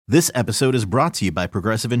This episode is brought to you by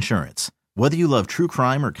Progressive Insurance. Whether you love true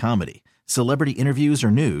crime or comedy, celebrity interviews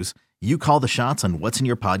or news, you call the shots on what's in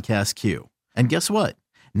your podcast queue. And guess what?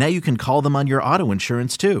 Now you can call them on your auto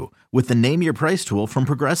insurance too with the Name Your Price tool from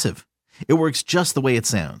Progressive. It works just the way it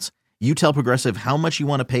sounds. You tell Progressive how much you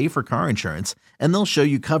want to pay for car insurance, and they'll show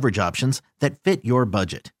you coverage options that fit your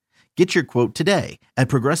budget. Get your quote today at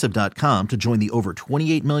Progressive.com to join the over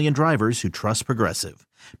 28 million drivers who trust Progressive.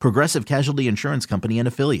 Progressive Casualty Insurance Company and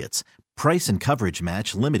Affiliates. Price and coverage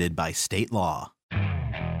match limited by state law.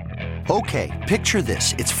 Okay, picture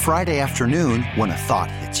this. It's Friday afternoon when a thought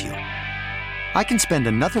hits you. I can spend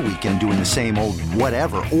another weekend doing the same old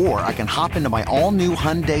whatever, or I can hop into my all-new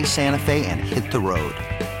Hyundai Santa Fe and hit the road.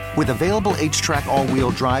 With available H-Track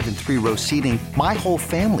all-wheel drive and 3-row seating, my whole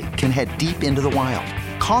family can head deep into the wild.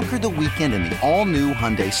 Conquer the weekend in the all-new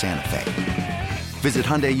Hyundai Santa Fe. Visit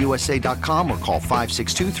HyundaiUSA.com or call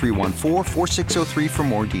 562-314-4603 for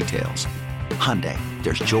more details. Hyundai,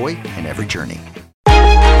 there's joy in every journey.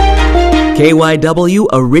 KYW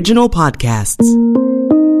Original Podcasts.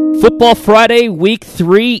 Football Friday, Week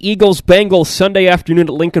 3, Eagles-Bengals, Sunday afternoon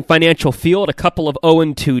at Lincoln Financial Field. A couple of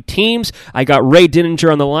 0-2 teams. I got Ray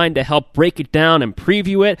Dininger on the line to help break it down and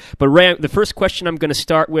preview it. But Ray, the first question I'm going to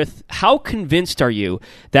start with, how convinced are you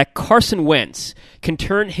that Carson Wentz can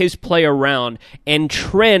turn his play around and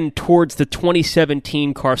trend towards the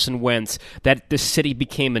 2017 Carson Wentz that the city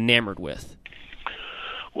became enamored with?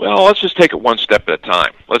 Well, let's just take it one step at a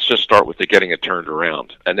time. Let's just start with the getting it turned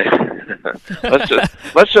around, and then let's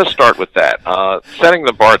just start with that. Setting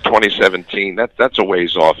the bar at 2017, that's a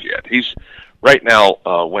ways off yet. He's right now.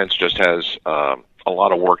 Wentz just has a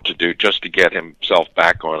lot of work to do just to get himself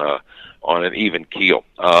back on an even keel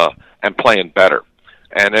and playing better.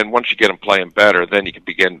 And then once you get him playing better, then you can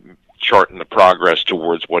begin charting the progress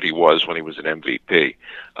towards what he was when he was an MVP.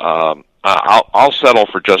 I'll settle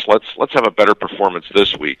for just let's have a better performance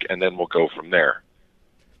this week, and then we'll go from there.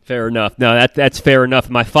 Fair enough. No, that's fair enough.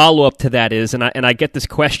 My follow-up to that is, and I get this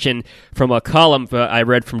question from a column I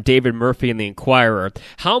read from David Murphy in the Inquirer.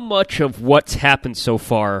 How much of what's happened so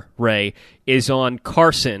far, Ray, is on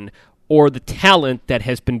Carson or the talent that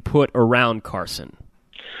has been put around Carson?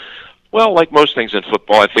 Well, like most things in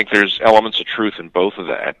football, I think there's elements of truth in both of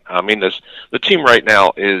that. I mean, the team right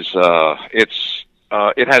now is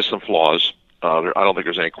it has some flaws. I don't think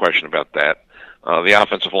there's any question about that. The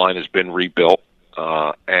offensive line has been rebuilt,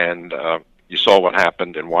 and you saw what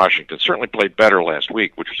happened in Washington. Certainly played better last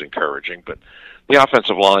week, which was encouraging. But the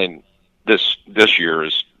offensive line this year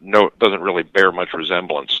doesn't really bear much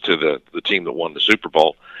resemblance to the team that won the Super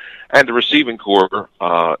Bowl. And the receiving corps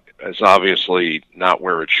is obviously not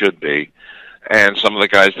where it should be. And some of the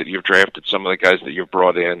guys that you've drafted, some of the guys that you've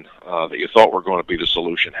brought in that you thought were going to be the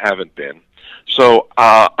solution haven't been. So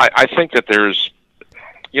I think that there's,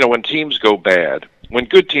 when teams go bad, when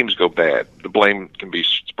good teams go bad, the blame can be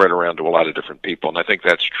spread around to a lot of different people, and I think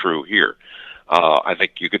that's true here. I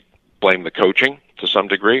think you could blame the coaching to some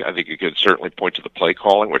degree. I think you could certainly point to the play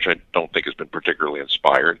calling, which I don't think has been particularly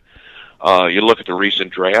inspired. You look at the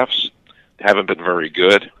recent drafts, haven't been very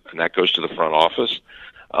good, and that goes to the front office.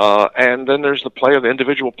 And then there's the play of the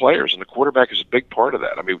individual players, and the quarterback is a big part of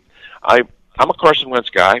that. I mean, I'm a Carson Wentz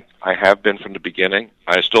guy. I have been from the beginning.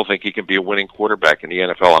 I still think he can be a winning quarterback in the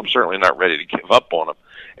NFL. I'm certainly not ready to give up on him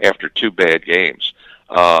after 2 bad games.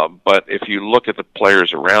 But if you look at the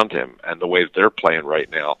players around him and the way that they're playing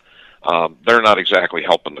right now, they're not exactly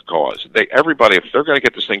helping the cause. Everybody, if they're going to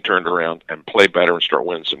get this thing turned around and play better and start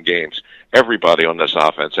winning some games, everybody on this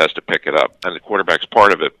offense has to pick it up. And the quarterback's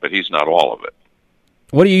part of it, but he's not all of it.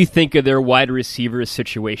 What do you think of their wide receiver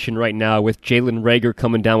situation right now with Jalen Reagor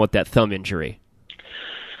coming down with that thumb injury?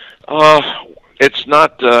 It's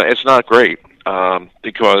not great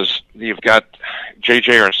because you've got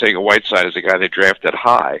J.J. Arcega-Whiteside as a guy they drafted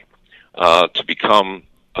high to become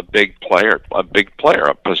a big player, a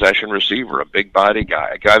possession receiver, a big body guy,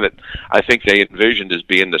 a guy that I think they envisioned as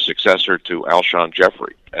being the successor to Alshon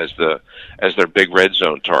Jeffrey as their big red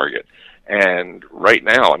zone target. And right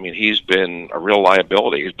now, I mean, he's been a real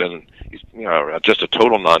liability. He's just a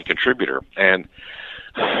total non-contributor. And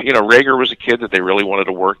Reagor was a kid that they really wanted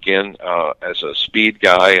to work in as a speed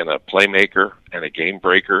guy and a playmaker and a game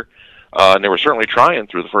breaker. And they were certainly trying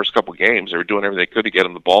through the first couple games. They were doing everything they could to get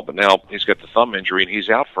him the ball, but now he's got the thumb injury and he's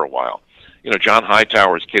out for a while. John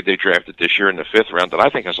Hightower's kid they drafted this year in the 5th round that I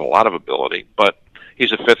think has a lot of ability, but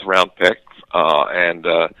he's a 5th round pick. And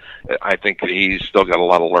I think that he's still got a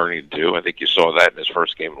lot of learning to do. I think you saw that in his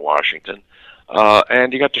first game in Washington.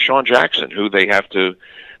 And you got Deshaun Jackson, who they have to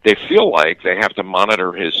they feel like they have to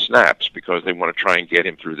monitor his snaps because they want to try and get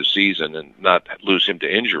him through the season and not lose him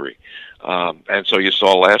to injury. And so you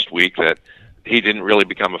saw last week that he didn't really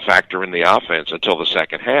become a factor in the offense until the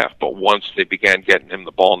second half. But once they began getting him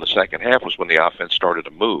the ball in the second half was when the offense started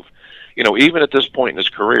to move. You know, even at this point in his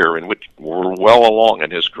career, in which we're well along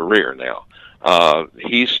in his career now,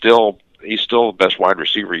 he's still the best wide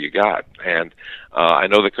receiver you got. And I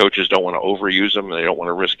know the coaches don't want to overuse him and they don't want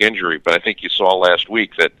to risk injury, but I think you saw last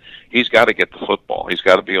week that he's got to get the football. He's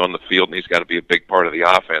got to be on the field, and he's got to be a big part of the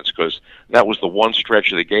offense, because that was the one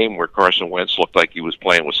stretch of the game where Carson Wentz looked like he was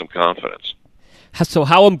playing with some confidence. So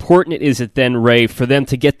how important is it then, Ray, for them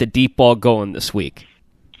to get the deep ball going this week?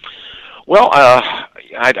 Well,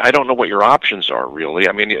 I don't know what your options are, really.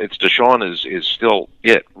 I mean, it's Deshaun is still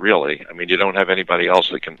it, really. I mean, you don't have anybody else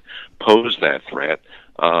that can pose that threat.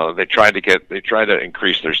 They tried to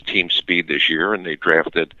increase their team speed this year, and they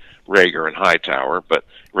drafted Reagor and Hightower, but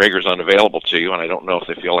Rager's unavailable to you, and I don't know if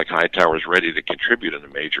they feel like Hightower's ready to contribute in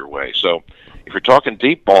a major way. So if you're talking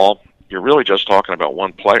deep ball, you're really just talking about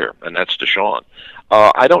one player, and that's Deshaun.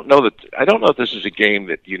 I don't know if this is a game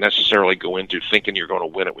that you necessarily go into thinking you're going to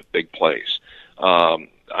win it with big plays. I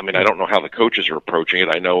mean, I don't know how the coaches are approaching it.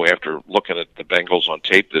 I know after looking at the Bengals on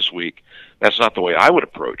tape this week, that's not the way I would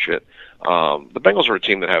approach it. The Bengals are a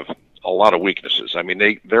team that have a lot of weaknesses. I mean,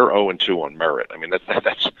 they're 0-2 on merit. I mean,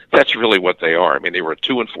 that's really what they are. I mean, they were a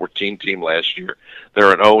 2-14 team last year.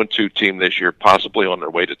 They're an 0-2 team this year, possibly on their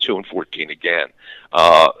way to 2-14 again.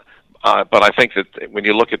 But I think that when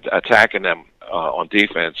you look at attacking them on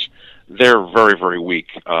defense, they're very, very weak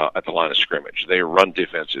at the line of scrimmage. Their run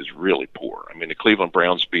defense is really poor. I mean, the Cleveland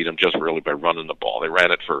Browns beat them just really by running the ball. They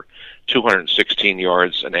ran it for 216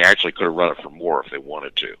 yards, and they actually could have run it for more if they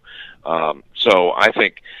wanted to. So I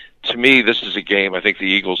think, to me, this is a game. I think the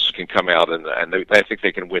Eagles can come out, and I think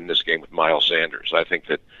they can win this game with Miles Sanders. I think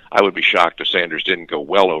that I would be shocked if Sanders didn't go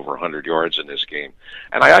well over 100 yards in this game.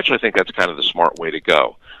 And I actually think that's kind of the smart way to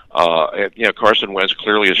go. Carson Wentz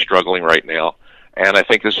clearly is struggling right now. And I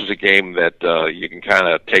think this is a game that you can kind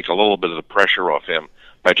of take a little bit of the pressure off him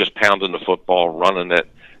by just pounding the football, running it,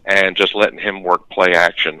 and just letting him work play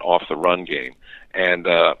action off the run game. And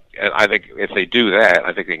I think if they do that,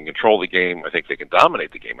 I think they can control the game. I think they can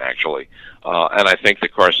dominate the game, actually. And I think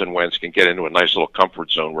that Carson Wentz can get into a nice little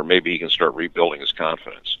comfort zone where maybe he can start rebuilding his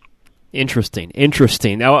confidence. Interesting.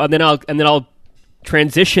 Now, and then I'll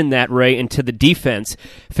transition that, Ray, into the defense,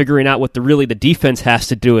 figuring out what the defense has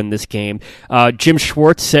to do in this game. Jim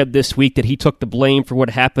Schwartz said this week that he took the blame for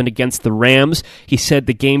what happened against the Rams. He said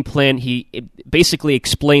the game plan, he basically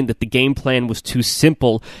explained that the game plan was too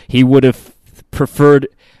simple. He would have preferred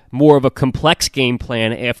more of a complex game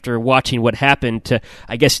plan after watching what happened to,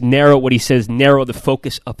 I guess, narrow the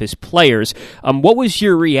focus of his players. What was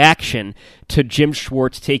your reaction to Jim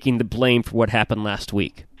Schwartz taking the blame for what happened last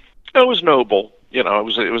week? It was noble. You know, it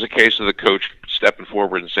was a case of the coach stepping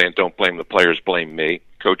forward and saying, "Don't blame the players, blame me."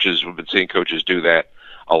 We've been seeing coaches do that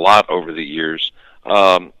a lot over the years.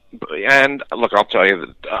 And look, I'll tell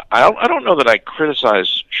you that I don't know that I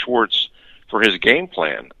criticize Schwartz for his game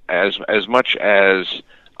plan as much as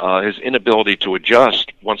his inability to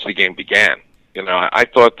adjust once the game began. You know, I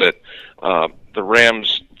thought that the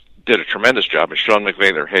Rams did a tremendous job, and Sean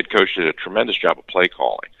McVay, their head coach, did a tremendous job of play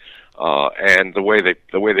calling. And the way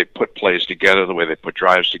they put plays together, the way they put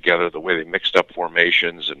drives together, the way they mixed up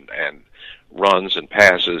formations and runs and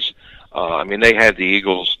passes. I mean, they had the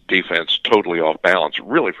Eagles' defense totally off balance,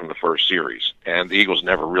 really, from the first series, and the Eagles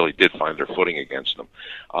never really did find their footing against them.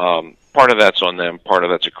 Part of that's on them, part of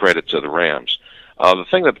that's a credit to the Rams. The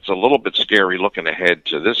thing that's a little bit scary looking ahead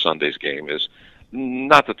to this Sunday's game is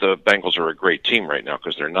not that the Bengals are a great team right now,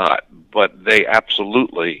 because they're not, but they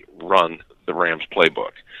absolutely run the Rams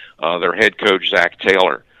playbook. Their head coach, Zach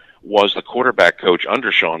Taylor, was the quarterback coach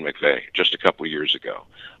under Sean McVay just a couple of years ago.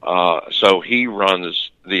 So he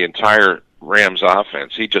runs the entire Rams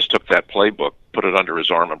offense. He just took that playbook, put it under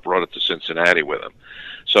his arm, and brought it to Cincinnati with him.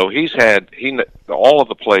 So he's had all of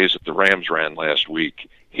the plays that the Rams ran last week,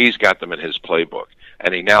 he's got them in his playbook.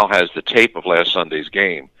 And he now has the tape of last Sunday's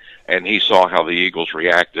game, and he saw how the Eagles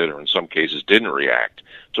reacted, or in some cases didn't react,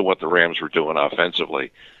 to what the Rams were doing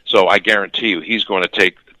offensively. So I guarantee you he's going to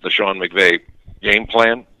take the Sean McVay game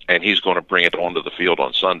plan, and he's going to bring it onto the field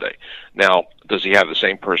on Sunday. Now, does he have the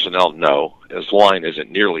same personnel? No. His line isn't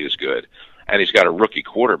nearly as good. And he's got a rookie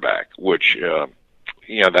quarterback, which,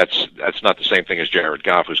 that's not the same thing as Jared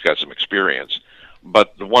Goff, who's got some experience.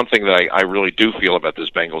 But the one thing that I really do feel about this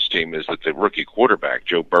Bengals team is that the rookie quarterback,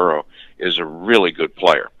 Joe Burrow, is a really good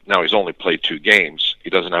player. Now, he's only played 2 games. He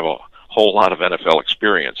doesn't have a whole lot of NFL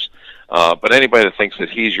experience. But anybody that thinks that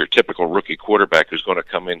he's your typical rookie quarterback who's going to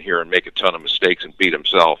come in here and make a ton of mistakes and beat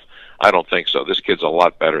himself, I don't think so. This kid's a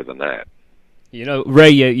lot better than that. You know,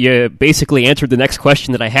 Ray, you basically answered the next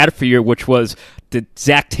question that I had for you, which was, did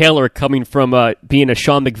Zach Taylor, coming from being a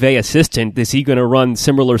Sean McVay assistant, is he going to run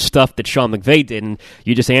similar stuff that Sean McVay did? And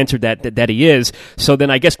you just answered that he is. So then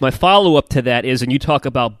I guess my follow-up to that is, and you talk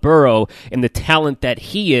about Burrow and the talent that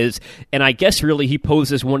he is, and I guess really he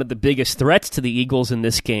poses one of the biggest threats to the Eagles in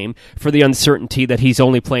this game for the uncertainty that he's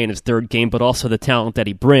only playing his third game, but also the talent that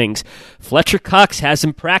he brings. Fletcher Cox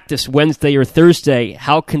hasn't practiced Wednesday or Thursday.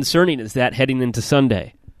 How concerning is that heading into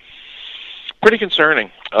Sunday? Pretty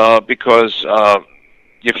concerning, because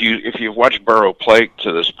if you've watched Burrow play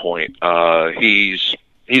to this point, he's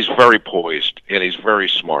very poised and he's very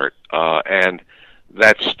smart, and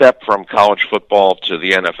that step from college football to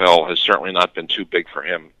the NFL has certainly not been too big for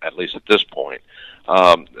him, at least at this point.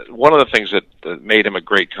 One of the things that made him a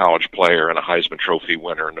great college player and a Heisman Trophy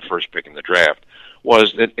winner and the first pick in the draft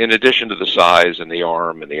was that, in addition to the size and the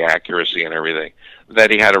arm and the accuracy and everything,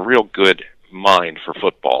 that he had a real good mind for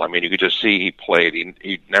football. I mean, you could just see he played.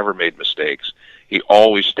 He never made mistakes. He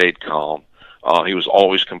always stayed calm. He was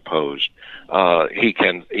always composed. He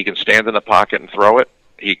can stand in the pocket and throw it.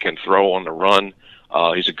 He can throw on the run.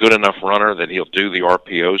 He's a good enough runner that he'll do the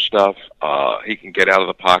RPO stuff. He can get out of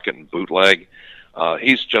the pocket and bootleg.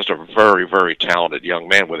 He's just a very, very talented young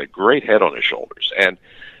man with a great head on his shoulders. And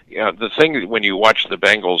the thing, when you watch the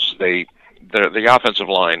Bengals, the offensive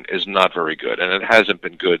line is not very good, and it hasn't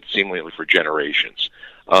been good seemingly for generations.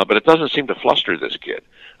 But it doesn't seem to fluster this kid.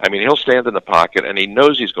 I mean, he'll stand in the pocket, and he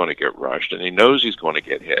knows he's going to get rushed, and he knows he's going to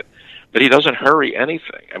get hit. But he doesn't hurry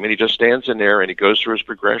anything. I mean, he just stands in there, and he goes through his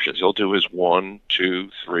progressions. He'll do his 1, 2,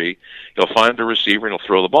 3. He'll find the receiver, and he'll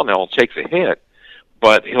throw the ball. Now, he'll take the hit,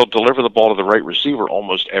 but he'll deliver the ball to the right receiver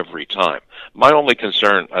almost every time. My only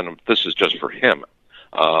concern, and this is just for him,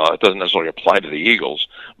 it doesn't necessarily apply to the Eagles,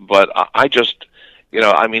 but I just,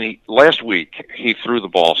 last week he threw the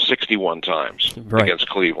ball 61 times against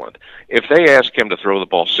Cleveland. If they ask him to throw the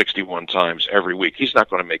ball 61 times every week, he's not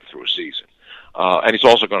going to make it through a season. And he's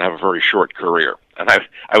also going to have a very short career. And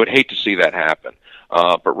I would hate to see that happen.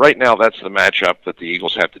 But right now, that's the matchup that the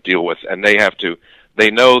Eagles have to deal with, and they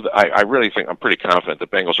know that I really think, I'm pretty confident the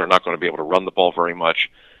Bengals are not going to be able to run the ball very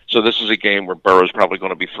much. So this is a game where Burrow's probably going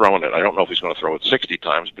to be throwing it. I don't know if he's going to throw it 60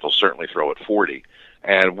 times, but he'll certainly throw it 40.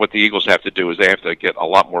 And what the Eagles have to do is they have to get a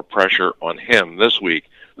lot more pressure on him this week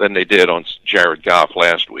than they did on Jared Goff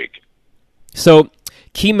last week. So,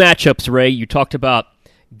 key matchups, Ray. You talked about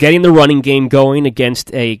getting the running game going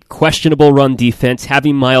against a questionable run defense,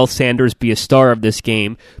 having Miles Sanders be a star of this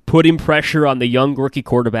game, putting pressure on the young rookie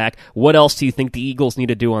quarterback. What else do you think the Eagles need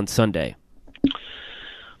to do on Sunday?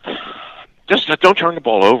 Just don't turn the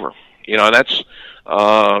ball over. That's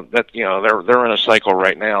they're in a cycle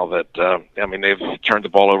right now that they've turned the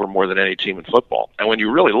ball over more than any team in football. And when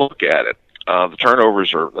you really look at it, the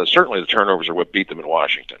turnovers are what beat them in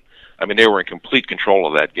Washington. I mean, they were in complete control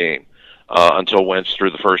of that game until Wentz threw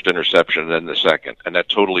the first interception and then the second, and that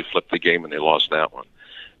totally flipped the game and they lost that one.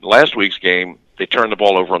 In last week's game, they turned the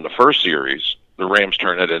ball over on the first series. The Rams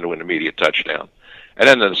turned it into an immediate touchdown. And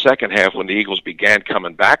then in the second half, when the Eagles began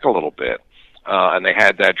coming back a little bit, and they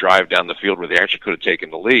had that drive down the field where they actually could have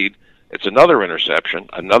taken the lead, it's another interception,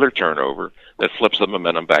 another turnover that flips the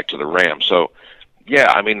momentum back to the Rams. So,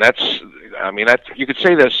 yeah, you could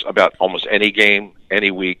say this about almost any game,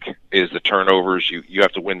 any week, is the turnovers. You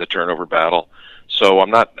have to win the turnover battle. So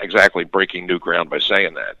I'm not exactly breaking new ground by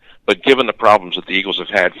saying that. But given the problems that the Eagles have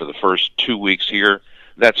had for the first 2 weeks here,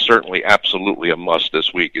 that's certainly absolutely a must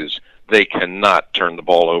this week. Is they cannot turn the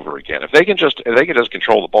ball over again. If they can just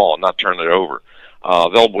control the ball and not turn it over,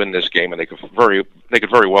 they'll win this game, and they could very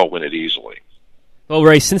well win it easily. Well,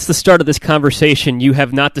 Ray, since the start of this conversation, you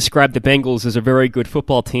have not described the Bengals as a very good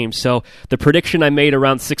football team, so the prediction I made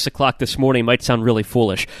around 6 o'clock this morning might sound really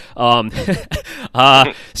foolish.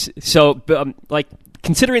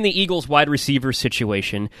 Considering the Eagles' wide receiver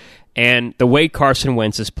situation and the way Carson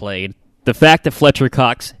Wentz has played, the fact that Fletcher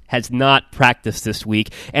Cox has not practiced this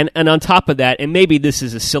week, and on top of that, and maybe this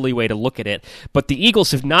is a silly way to look at it, but the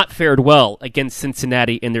Eagles have not fared well against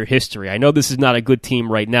Cincinnati in their history. I know this is not a good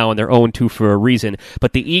team right now, and they're 0-2 for a reason,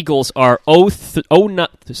 but the Eagles are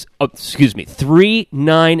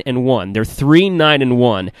 3-9-1. They're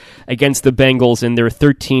 3-9-1 against the Bengals in their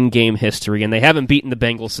 13-game history, and they haven't beaten the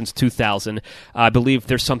Bengals since 2000. I believe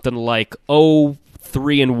there's something like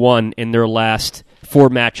 0-3-1 in their last 4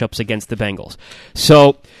 matchups against the Bengals.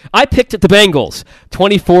 So I picked the Bengals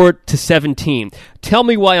 24-17. Tell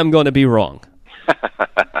me why I'm going to be wrong.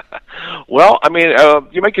 Well,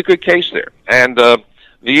 you make a good case there. And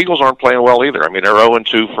the Eagles aren't playing well either. I mean, they're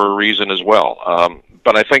 0-2 for a reason as well.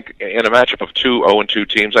 But I think in a matchup of two 0-2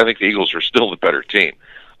 teams, I think the Eagles are still the better team.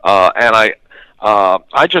 And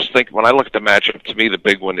I just think when I look at the matchup, to me the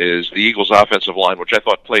big one is the Eagles' offensive line, which I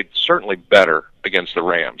thought played certainly better against the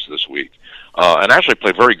Rams this week, and actually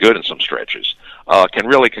played very good in some stretches.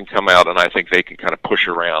 Can come out, and I think they can kind of push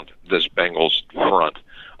around this Bengals front.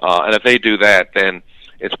 And if they do that, then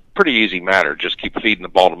it's a pretty easy matter. Just keep feeding the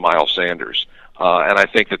ball to Miles Sanders. And I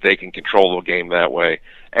think that they can control the game that way.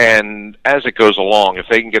 And as it goes along, if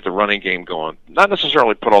they can get the running game going, not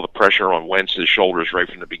necessarily put all the pressure on Wentz's shoulders right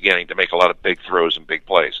from the beginning to make a lot of big throws and big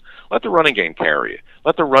plays. Let the running game carry you.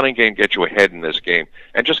 Let the running game get you ahead in this game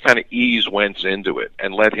and just kind of ease Wentz into it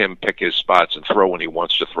and let him pick his spots and throw when he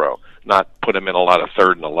wants to throw, not put him in a lot of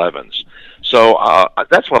 3rd and 11s. So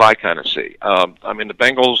that's what I kind of see. I mean, the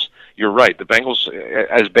Bengals, you're right. The Bengals,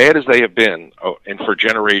 as bad as they have been, and for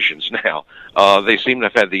generations now, they seem to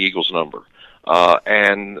have had the Eagles' number. But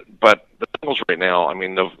the Bengals right now, I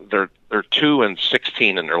mean, they're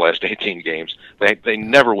 2-16 in their last 18 games. They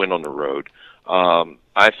never win on the road.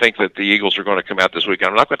 I think that the Eagles are going to come out this weekend.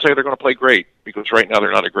 I'm not going to tell you they're going to play great because right now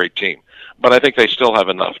they're not a great team, but I think they still have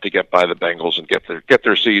enough to get by the Bengals and get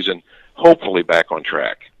their season hopefully back on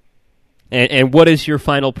track. And what is your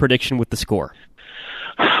final prediction with the score?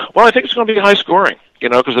 Well, I think it's going to be high scoring,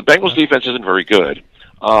 because the Bengals defense isn't very good.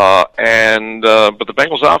 But the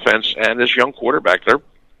Bengals offense and this young quarterback, they're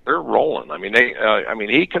rolling. I mean,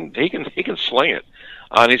 he can sling it,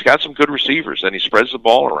 and he's got some good receivers, and he spreads the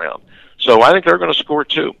ball around. So I think they're going to score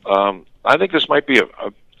too. I think this might be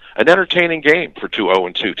an entertaining game for two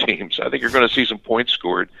 0-2 teams. I think you're going to see some points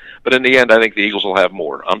scored, but in the end, I think the Eagles will have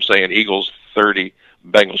more. I'm saying Eagles 30,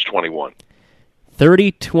 Bengals 21.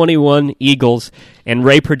 30-21 Eagles, and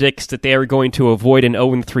Ray predicts that they are going to avoid an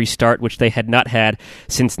 0-3 start, which they had not had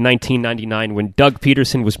since 1999 when Doug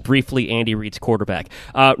Peterson was briefly Andy Reid's quarterback.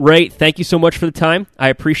 Ray, thank you so much for the time. I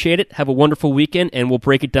appreciate it. Have a wonderful weekend, and we'll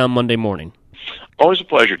break it down Monday morning. Always a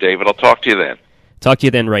pleasure, David. I'll talk to you then. Talk to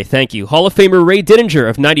you then, Ray. Thank you. Hall of Famer Ray Dininger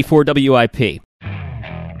of 94 WIP.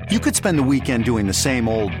 You could spend the weekend doing the same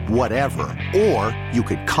old whatever, or you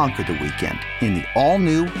could conquer the weekend in the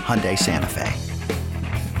all-new Hyundai Santa Fe.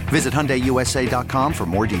 Visit HyundaiUSA.com for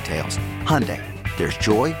more details. Hyundai, there's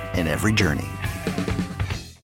joy in every journey.